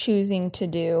were choosing to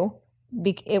do,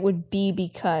 it would be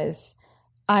because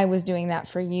I was doing that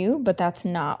for you, but that's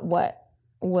not what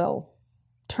will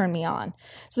turn me on.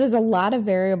 So there's a lot of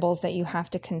variables that you have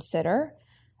to consider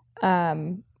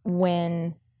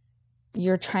when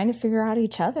you're trying to figure out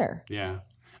each other. Yeah.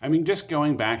 I mean, just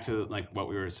going back to like what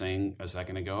we were saying a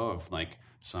second ago of like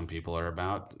some people are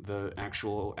about the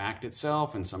actual act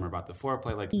itself and some are about the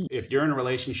foreplay. Like if you're in a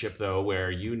relationship though where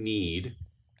you need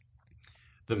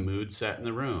the mood set in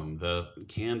the room, the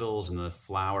candles and the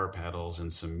flower petals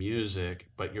and some music,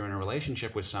 but you're in a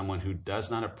relationship with someone who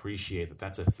does not appreciate that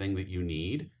that's a thing that you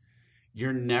need,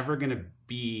 you're never going to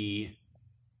be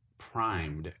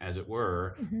primed, as it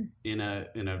were, in a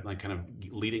like kind of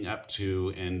leading up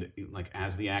to and like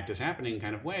as the act is happening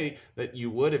kind of way that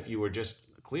you would if you were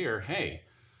just clear, hey,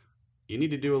 you need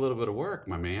to do a little bit of work,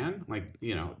 my man. Like,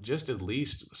 you know, just at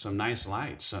least some nice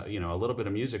lights, you know, a little bit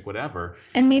of music, whatever.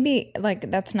 And maybe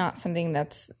like that's not something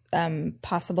that's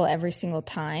possible every single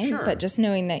time, Sure. But just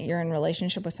knowing that you're in a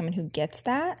relationship with someone who gets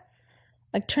that,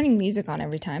 like turning music on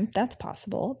every time, that's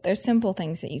possible. There's simple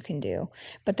things that you can do,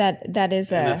 but that is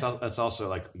that's also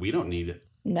like we don't need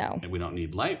we don't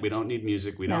need light, we don't need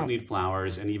music, we don't need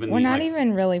flowers, and even we're not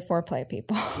even really foreplay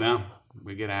people. No,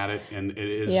 we get at it, and it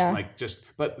is like just.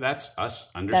 But that's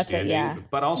us understanding. That's it,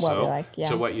 But also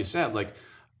to what you said, like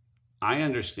I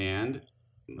understand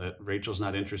that Rachel's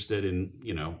not interested in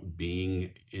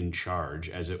being in charge,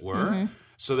 as it were.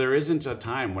 So there isn't a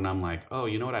time when I'm like, oh,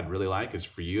 you know what I'd really like is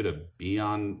for you to be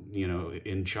on,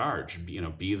 in charge,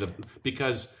 be the,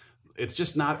 because it's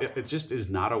just not, it just is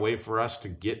not a way for us to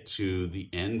get to the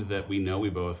end that we know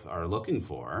we both are looking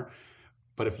for.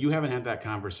 But if you haven't had that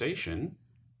conversation,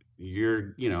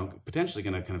 you're, potentially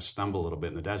going to kind of stumble a little bit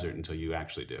in the desert until you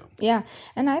actually do. Yeah.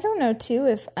 And I don't know too,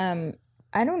 if, I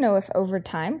don't know if over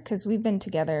time, because we've been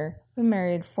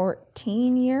married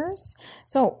 14 years.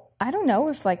 So I don't know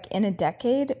if like in a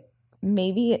decade,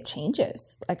 maybe it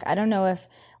changes. Like, I don't know if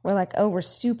we're like, oh, we're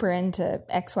super into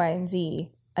X, Y, and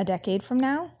Z a decade from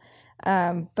now.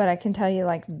 But I can tell you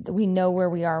like, we know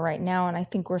where we are right now. And I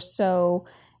think we're so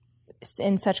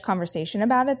in such conversation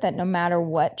about it that no matter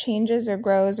what changes or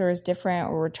grows or is different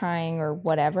or we're trying or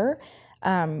whatever,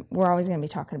 we're always going to be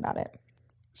talking about it.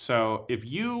 So if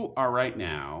you are right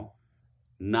now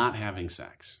not having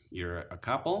sex, you're a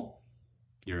couple,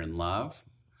 you're in love,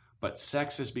 but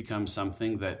sex has become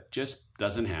something that just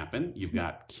doesn't happen. You've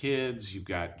got kids, you've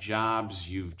got jobs,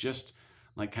 you've just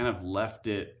like kind of left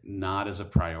it not as a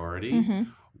priority.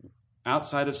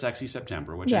 Outside of Sexy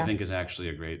September, which I think is actually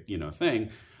a great,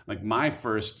 thing. Like my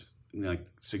first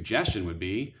suggestion would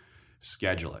be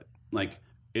schedule it. Like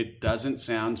it doesn't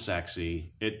sound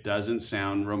sexy, it doesn't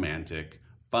sound romantic,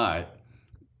 but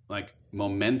like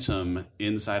momentum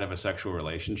inside of a sexual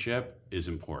relationship is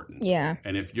important. Yeah.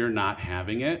 And if you're not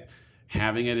having it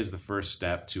is the first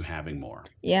step to having more.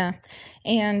 Yeah.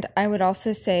 And I would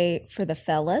also say for the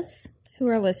fellas who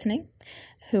are listening,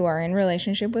 who are in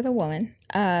relationship with a woman,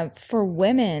 for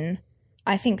women,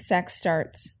 I think sex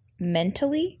starts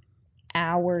mentally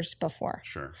hours before.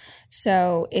 Sure.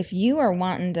 So if you are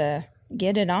wanting to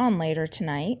get it on later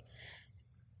tonight,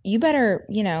 you better,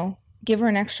 give her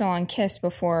an extra long kiss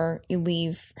before you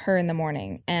leave her in the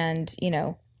morning and,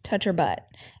 touch her butt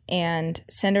and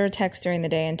send her a text during the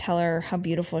day and tell her how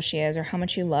beautiful she is or how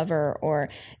much you love her, or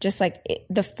just like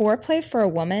the foreplay for a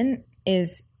woman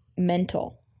is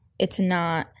mental. It's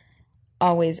not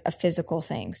always a physical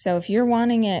thing. So if you're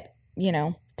wanting it,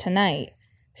 tonight,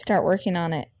 start working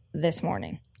on it this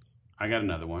morning. I got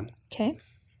another one. Okay.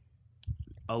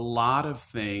 A lot of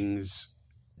things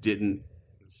didn't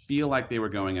feel like they were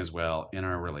going as well in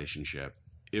our relationship.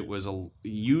 It was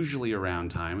usually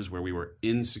around times where we were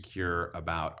insecure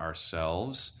about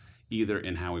ourselves, either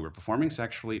in how we were performing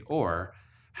sexually or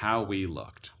how we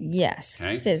looked. Yes,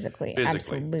 okay? Physically,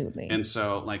 absolutely. And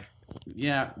so,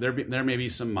 there may be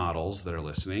some models that are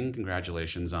listening.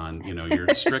 Congratulations on your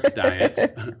strict diet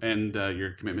and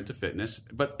your commitment to fitness.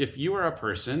 But if you are a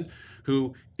person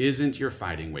who isn't your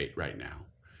fighting weight right now,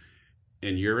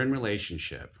 and you're in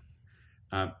relationship,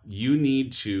 you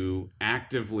need to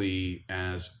actively,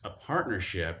 as a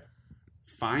partnership,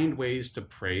 find ways to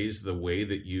praise the way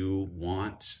that you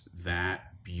want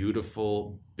that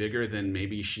beautiful, bigger than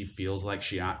maybe she feels like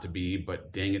she ought to be,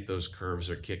 but dang it, those curves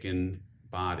are kicking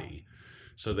body,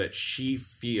 so that she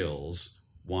feels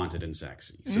wanted and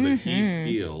sexy, so that he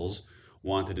feels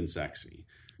wanted and sexy.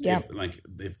 Yep.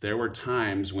 If there were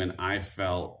times when I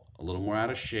felt a little more out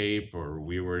of shape, or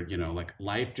we were,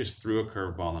 life just threw a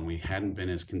curveball and we hadn't been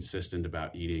as consistent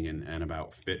about eating and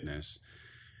about fitness,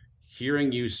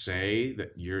 hearing you say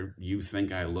that you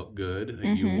think I look good,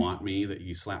 that you want me, that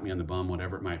you slap me on the bum,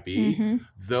 whatever it might be,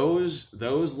 those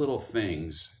little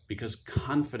things, because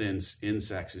confidence in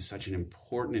sex is such an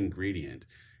important ingredient.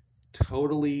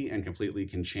 totally and completely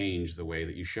can change the way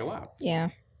that you show up. Yeah.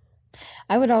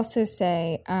 I would also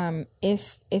say,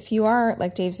 if you are,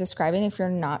 like Dave's describing, if you're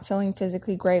not feeling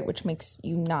physically great, which makes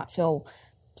you not feel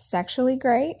sexually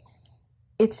great,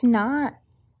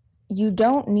 you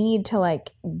don't need to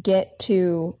like get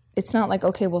to, it's not like,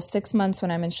 okay, well, 6 months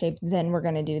when I'm in shape, then we're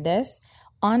going to do this.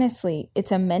 Honestly,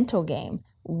 it's a mental game.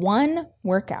 One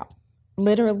workout,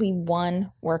 literally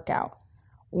one workout,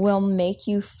 will make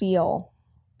you feel,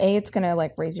 it's going to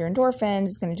like raise your endorphins,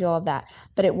 it's going to do all of that,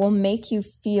 but it will make you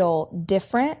feel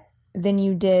different than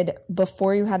you did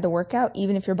before you had the workout,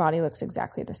 even if your body looks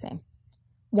exactly the same.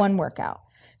 One workout.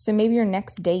 So maybe your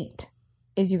next date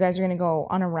is you guys are going to go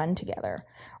on a run together,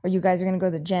 or you guys are going to go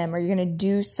to the gym, or you're going to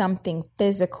do something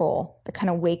physical that kind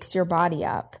of wakes your body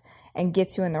up and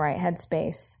gets you in the right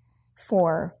headspace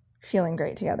for feeling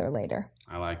great together later.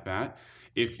 I like that.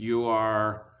 If you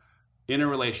are in a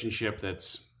relationship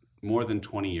that's more than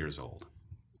 20 years old.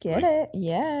 Get it?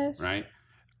 Yes. Right?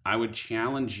 I would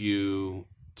challenge you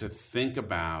to think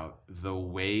about the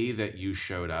way that you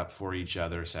showed up for each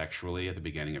other sexually at the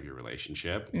beginning of your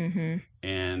relationship,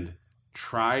 and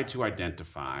try to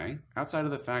identify, outside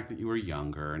of the fact that you were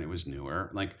younger and it was newer,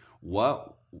 like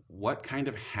what kind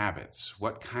of habits,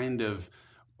 what kind of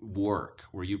work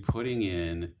were you putting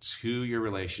in to your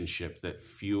relationship that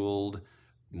fueled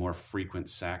more frequent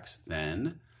sex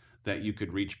then, that you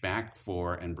could reach back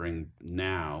for and bring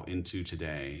now into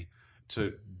today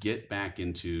to get back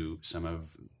into some of,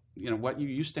 what you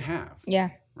used to have. Yeah.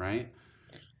 Right?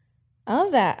 I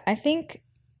love that. I think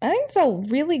it's a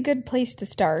really good place to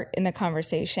start in the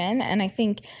conversation. And I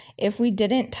think if we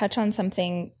didn't touch on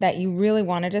something that you really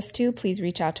wanted us to, please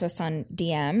reach out to us on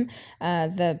DM.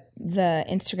 The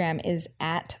Instagram is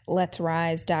at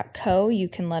letsrise.co. You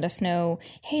can let us know,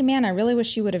 hey man, I really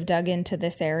wish you would have dug into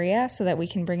this area so that we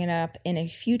can bring it up in a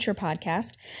future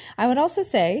podcast. I would also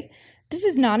say, this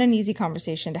is not an easy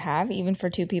conversation to have, even for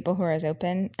two people who are as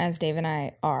open as Dave and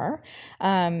I are.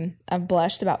 I've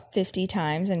blushed about 50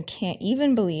 times and can't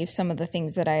even believe some of the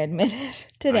things that I admitted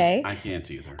today. I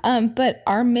can't either. But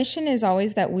our mission is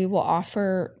always that we will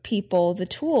offer people the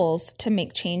tools to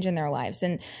make change in their lives.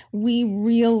 And we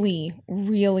really,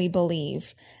 really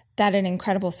believe that an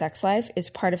incredible sex life is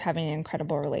part of having an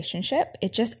incredible relationship.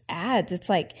 It just adds.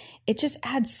 It just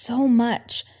adds so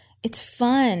much. It's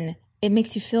fun. It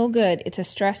makes you feel good. It's a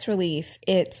stress relief.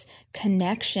 It's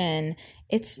connection.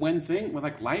 It's when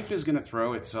life is going to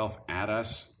throw itself at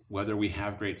us, whether we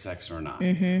have great sex or not.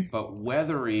 But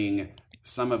weathering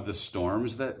some of the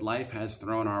storms that life has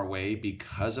thrown our way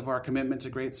because of our commitment to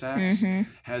great sex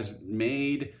has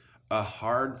made a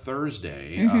hard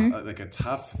Thursday, like a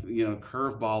tough,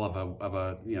 curveball of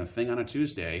a thing on a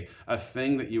Tuesday, a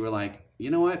thing that you were like, you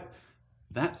know what?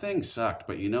 That thing sucked,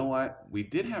 but you know what? We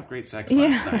did have great sex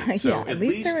last night. So at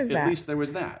least there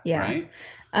was that, right?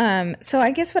 So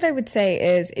I guess what I would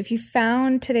say is, if you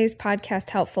found today's podcast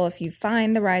helpful, if you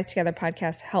find the Rise Together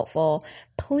podcast helpful,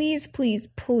 please, please,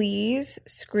 please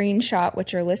screenshot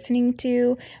what you're listening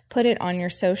to, put it on your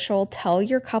social, tell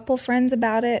your couple friends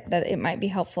about it, that it might be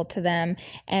helpful to them,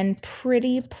 and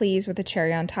pretty please, with a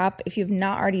cherry on top, if you've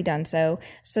not already done so,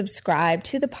 subscribe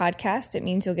to the podcast. It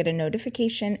means you'll get a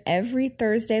notification every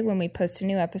Thursday when we post a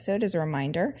new episode as a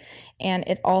reminder, and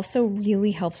it also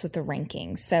really helps with the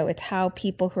rankings. So it's how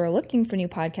people who are looking for new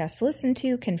podcasts to listen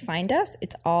to can find us.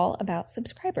 It's all about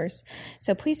subscribers.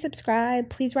 So please subscribe.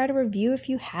 Please write a review if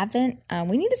you haven't.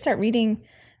 We need to start reading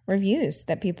reviews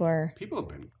that people have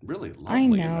been really lovely. I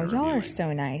know. Y'all are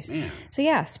so nice. Man. So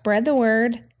yeah, spread the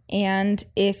word. And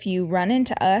if you run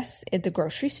into us at the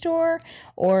grocery store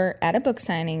or at a book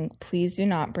signing, please do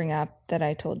not bring up that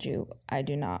I told you I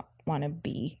do not want to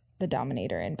be the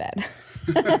dominator in bed.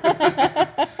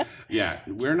 Yeah,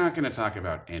 we're not going to talk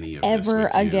about any of ever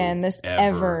this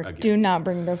again. Do not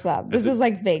bring this up. This is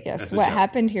like Vegas. What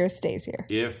happened here stays here.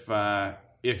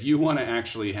 If you want to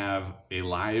actually have a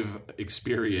live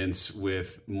experience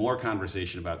with more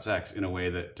conversation about sex in a way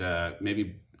that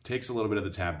maybe takes a little bit of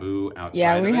the taboo outside.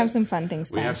 Yeah, we have some fun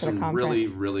things planned for the conference. We have some really,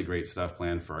 really great stuff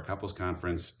planned for our couples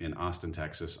conference in Austin,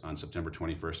 Texas on September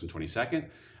 21st and 22nd.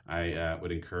 I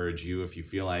would encourage you, if you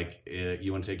feel like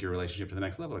you want to take your relationship to the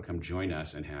next level, to come join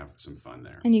us and have some fun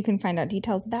there. And you can find out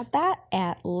details about that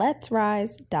at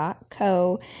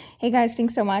letsrise.co. Hey guys,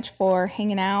 thanks so much for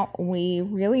hanging out. We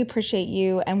really appreciate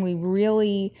you, and we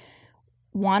really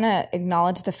want to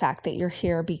acknowledge the fact that you're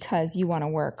here because you want to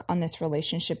work on this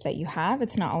relationship that you have.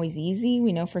 It's not always easy.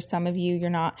 We know for some of you, you're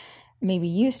not maybe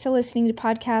used to listening to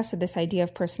podcasts or this idea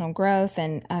of personal growth.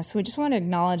 And so we just want to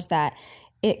acknowledge that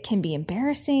It can be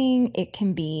embarrassing. It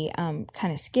can be kind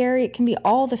of scary. It can be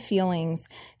all the feelings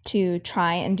to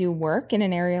try and do work in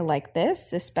an area like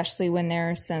this, especially when there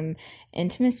are some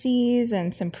intimacies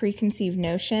and some preconceived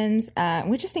notions.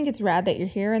 We just think it's rad that you're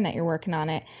here and that you're working on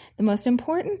it. The most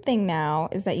important thing now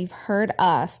is that you've heard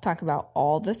us talk about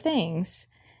all the things.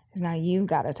 Is now you've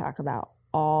got to talk about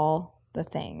all the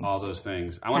things. All those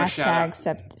things. I want to shout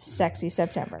out. Sexy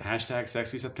September. Hashtag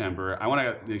Sexy September. I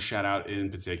want to shout out in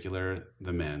particular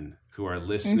the men who are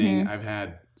listening. I've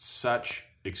had such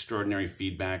extraordinary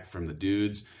feedback from the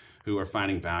dudes who are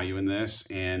finding value in this.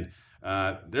 And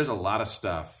there's a lot of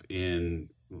stuff in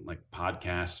like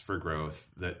podcasts for growth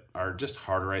that are just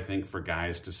harder, I think, for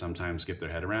guys to sometimes get their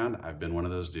head around. I've been one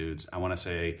of those dudes. I want to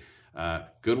say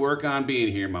good work on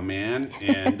being here, my man.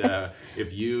 And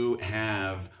if you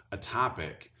have a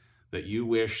topic that you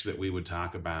wish that we would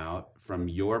talk about from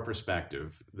your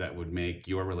perspective that would make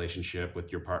your relationship with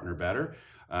your partner better,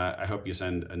 I hope you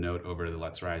send a note over to the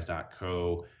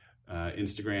letsrise.co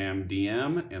Instagram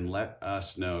DM and let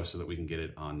us know so that we can get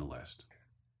it on the list.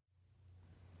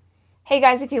 Hey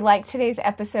guys, if you liked today's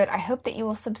episode, I hope that you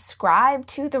will subscribe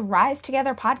to the Rise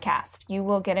Together podcast. You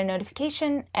will get a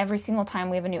notification every single time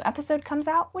we have a new episode comes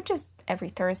out, which is every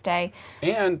Thursday.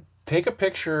 And take a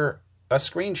picture, a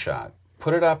screenshot,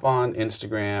 put it up on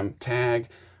Instagram, tag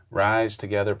Rise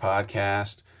Together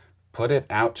podcast, put it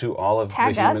out to all of the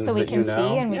humans that you know. Tag us so we can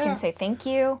see and we can say thank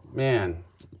you. Man,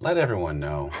 let everyone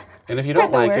know. And if you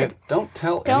don't like it, don't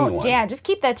tell anyone. Yeah, just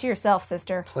keep that to yourself,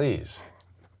 sister. Please.